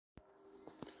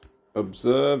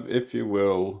Observe, if you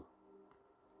will,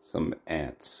 some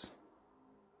ants.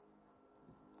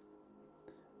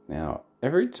 Now,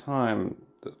 every time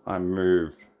that I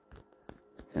move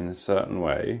in a certain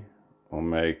way or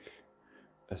make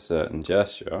a certain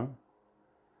gesture,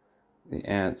 the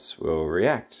ants will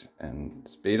react and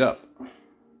speed up.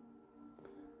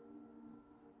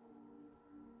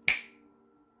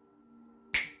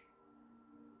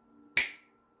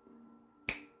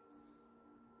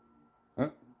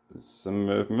 Oh, there's some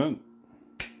movement.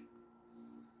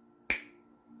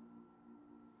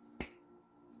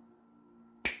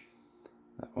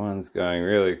 That one's going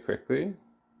really quickly.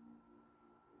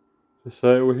 To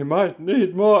say we might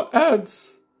need more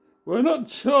ants. We're not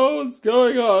sure what's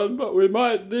going on, but we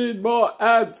might need more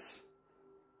ants.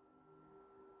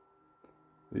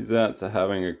 These ants are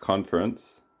having a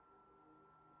conference.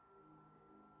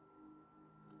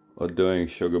 Or doing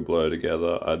sugar blow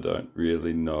together, I don't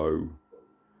really know.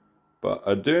 But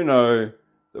I do know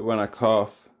that when I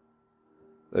cough,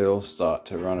 they all start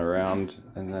to run around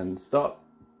and then stop.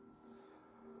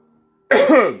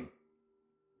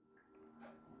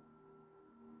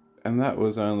 And that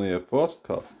was only a forced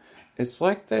cough. It's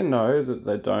like they know that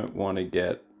they don't want to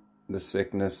get the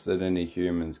sickness that any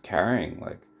human's carrying.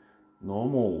 Like,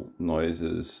 normal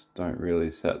noises don't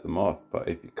really set them off, but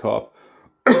if you cough,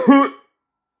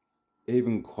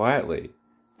 even quietly,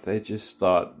 they just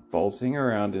start bolting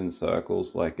around in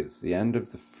circles like it's the end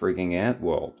of the frigging ant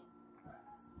world.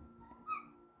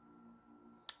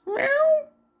 Meow!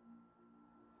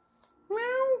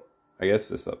 Meow! I guess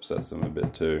this upsets them a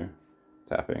bit too,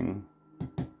 tapping.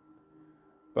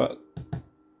 But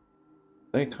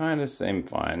they kind of seem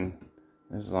fine,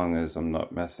 as long as I'm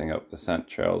not messing up the scent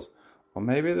trails. Or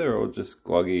maybe they're all just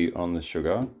gloggy on the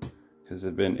sugar, because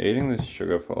they've been eating this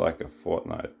sugar for like a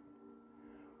fortnight.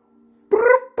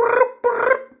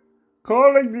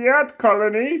 Calling the ant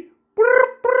colony.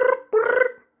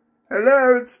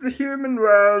 Hello, it's the human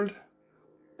world.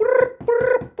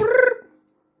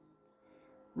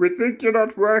 We think you're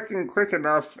not working quick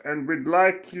enough, and we'd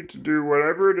like you to do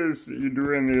whatever it is that you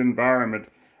do in the environment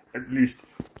at least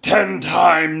 10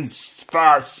 times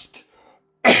fast.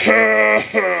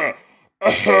 Am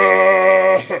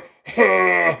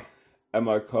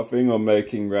I coughing or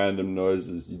making random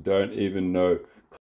noises you don't even know